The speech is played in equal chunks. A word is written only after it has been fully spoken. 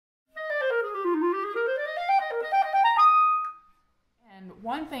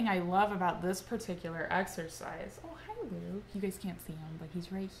one thing I love about this particular exercise, oh, hi Luke, you guys can't see him, but he's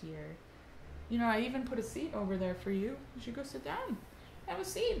right here. You know, I even put a seat over there for you. You should go sit down. Have a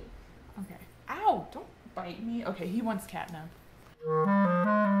seat. Okay. Ow, don't bite me. Okay, he wants catnip.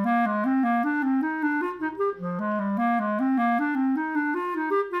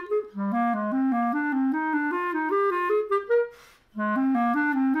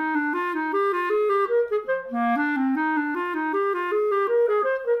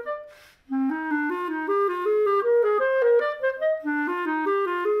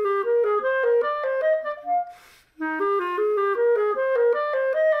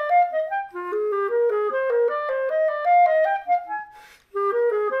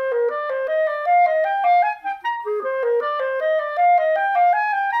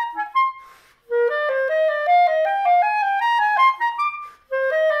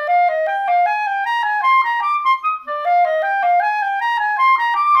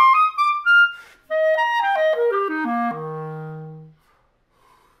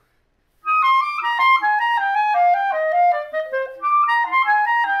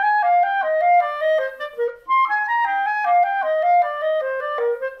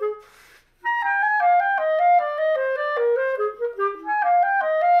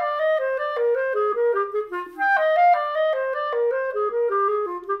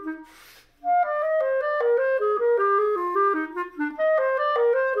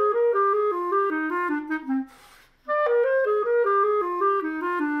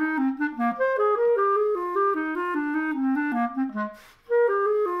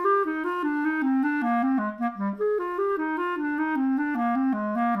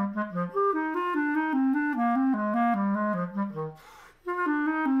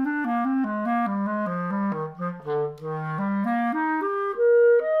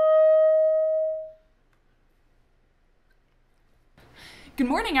 Good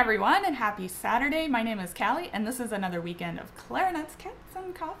morning, everyone, and happy Saturday. My name is Callie, and this is another weekend of Clarinets, Cats,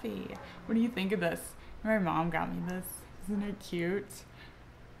 and Coffee. What do you think of this? My mom got me this. Isn't it cute?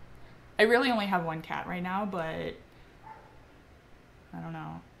 I really only have one cat right now, but I don't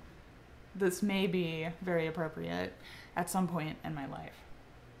know. This may be very appropriate at some point in my life.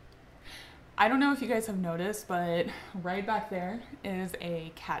 I don't know if you guys have noticed, but right back there is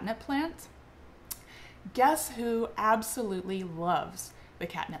a catnip plant. Guess who absolutely loves the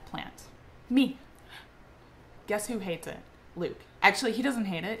catnip plant? Me. Guess who hates it? Luke. Actually, he doesn't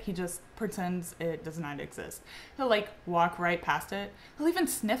hate it. He just pretends it does not exist. He'll like walk right past it. He'll even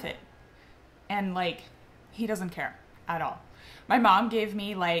sniff it. And like, he doesn't care at all. My mom gave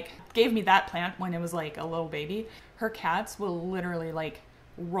me that plant when it was like a little baby. Her cats will literally like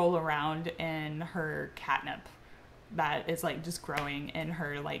roll around in her catnip that is like just growing in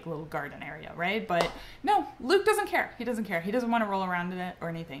her like little garden area, right? But no, Luke doesn't care. He doesn't care. He doesn't want to roll around in it or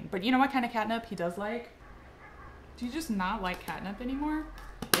anything. But you know what kind of catnip he does like? Do you just not like catnip anymore?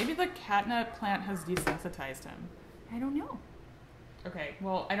 Maybe the catnip plant has desensitized him. I don't know. Okay,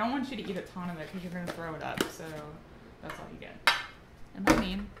 well, I don't want you to eat a ton of it because you're going to throw it up, so that's all you get. Am I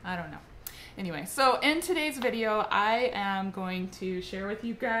mean? I don't know. Anyway, so in today's video, I am going to share with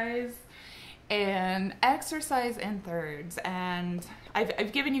you guys an exercise in thirds, and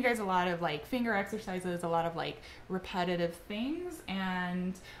I've given you guys a lot of like finger exercises, a lot of like repetitive things,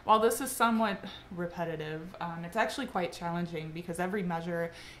 and while this is somewhat repetitive, it's actually quite challenging because every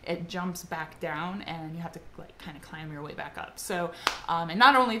measure it jumps back down and you have to like kind of climb your way back up. So and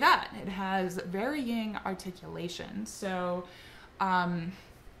not only that, it has varying articulation. So I'm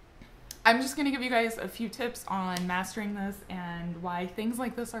just going to give you guys a few tips on mastering this and why things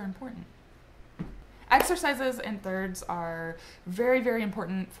like this are important. Exercises in thirds are very, very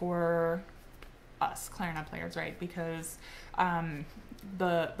important for us clarinet players, right? Because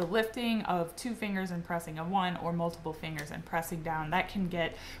the lifting of two fingers and pressing of one, or multiple fingers and pressing down, that can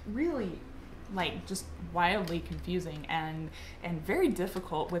get really like just wildly confusing and very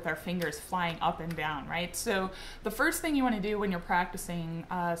difficult with our fingers flying up and down, right? So the first thing you want to do when you're practicing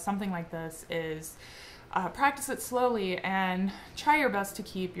something like this is practice it slowly and try your best to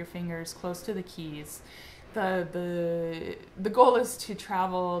keep your fingers close to the keys. The goal is to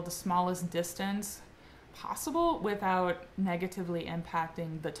travel the smallest distance possible without negatively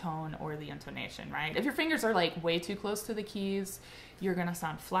impacting the tone or the intonation, right? If your fingers are like way too close to the keys, you're gonna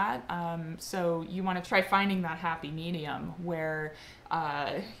sound flat. So you wanna try finding that happy medium where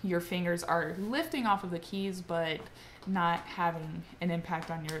your fingers are lifting off of the keys but not having an impact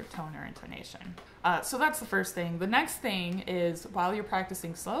on your tone or intonation. So that's the first thing. The next thing is, while you're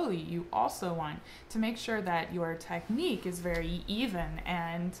practicing slowly, you also want to make sure that your technique is very even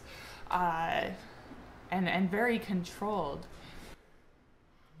and very controlled.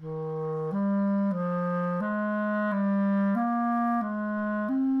 And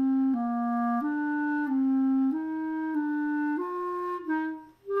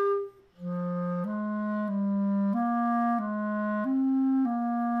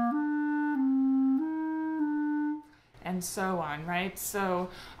so on, right? So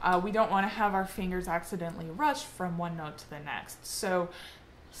we don't want to have our fingers accidentally rush from one note to the next. So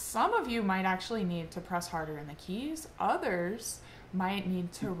some of you might actually need to press harder in the keys. Others might need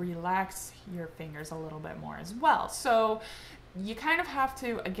to relax your fingers a little bit more as well. So you kind of have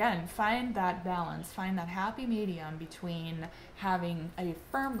to, again, find that balance, find that happy medium between having a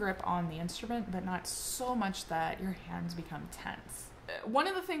firm grip on the instrument, but not so much that your hands become tense. One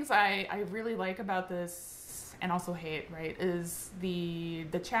of the things I really like about this, and also hate, right, is the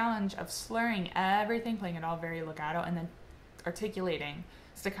challenge of slurring everything, playing it all very legato, and then articulating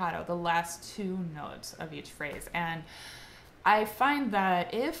staccato the last two notes of each phrase. And I find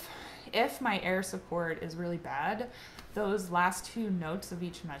that if my air support is really bad, those last two notes of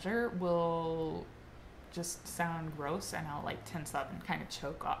each measure will just sound gross, and I'll like tense up and kind of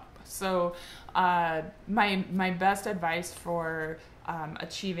choke up. So my best advice for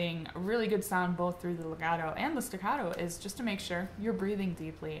achieving a really good sound both through the legato and the staccato is just to make sure you're breathing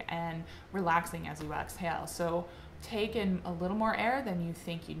deeply and relaxing as you exhale. So take in a little more air than you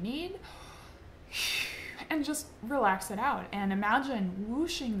think you need and just relax it out, and imagine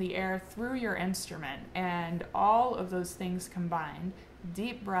whooshing the air through your instrument, and all of those things combined,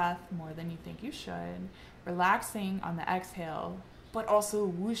 deep breath more than you think you should, relaxing on the exhale, but also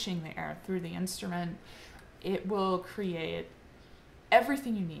whooshing the air through the instrument. It will create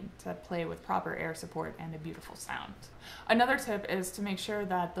everything you need to play with proper air support and a beautiful sound. Another tip is to make sure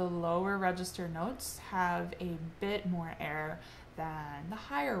that the lower register notes have a bit more air than the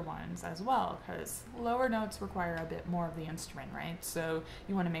higher ones as well, because lower notes require a bit more of the instrument, right? So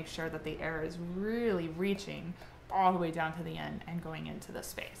you want to make sure that the air is really reaching all the way down to the end and going into the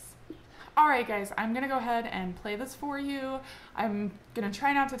space. All right, guys, I'm gonna go ahead and play this for you. I'm gonna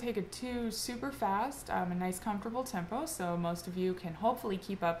try not to take it too super fast, a nice comfortable tempo, so most of you can hopefully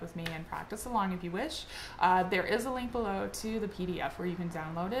keep up with me and practice along if you wish. There is a link below to the PDF where you can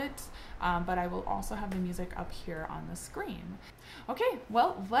download it, but I will also have the music up here on the screen. Okay,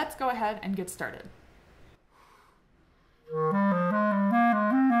 well, let's go ahead and get started.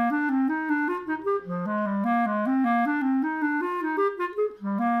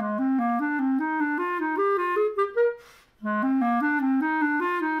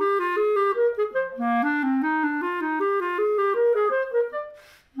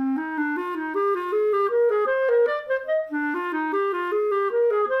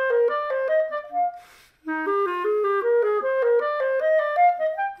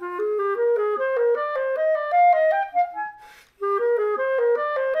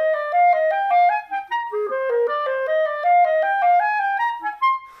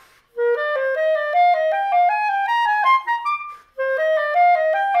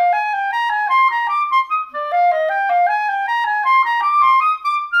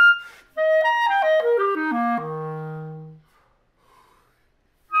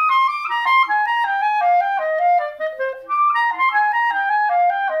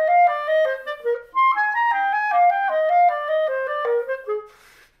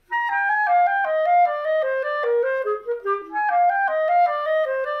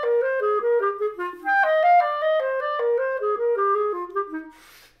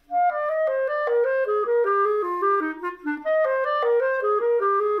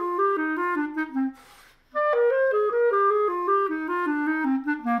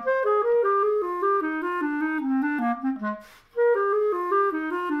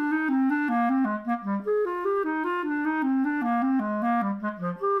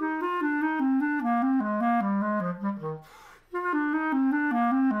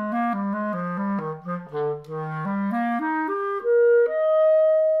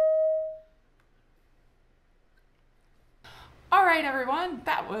 Alright everyone,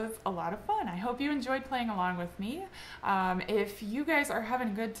 that was a lot of fun. I hope you enjoyed playing along with me. If you guys are having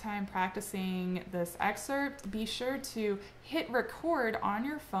a good time practicing this excerpt, be sure to hit record on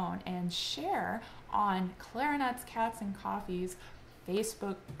your phone and share on Clarinets, Cats, and Coffee's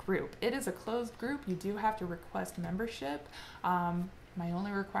Facebook group. It is a closed group. You do have to request membership. My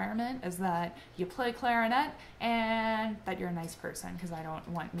only requirement is that you play clarinet and that you're a nice person, because I don't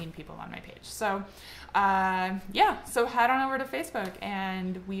want mean people on my page. So yeah, so head on over to Facebook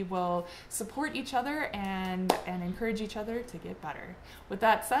and we will support each other and encourage each other to get better. With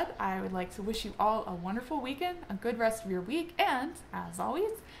that said, I would like to wish you all a wonderful weekend, a good rest of your week, and as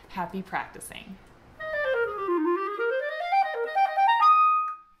always, happy practicing.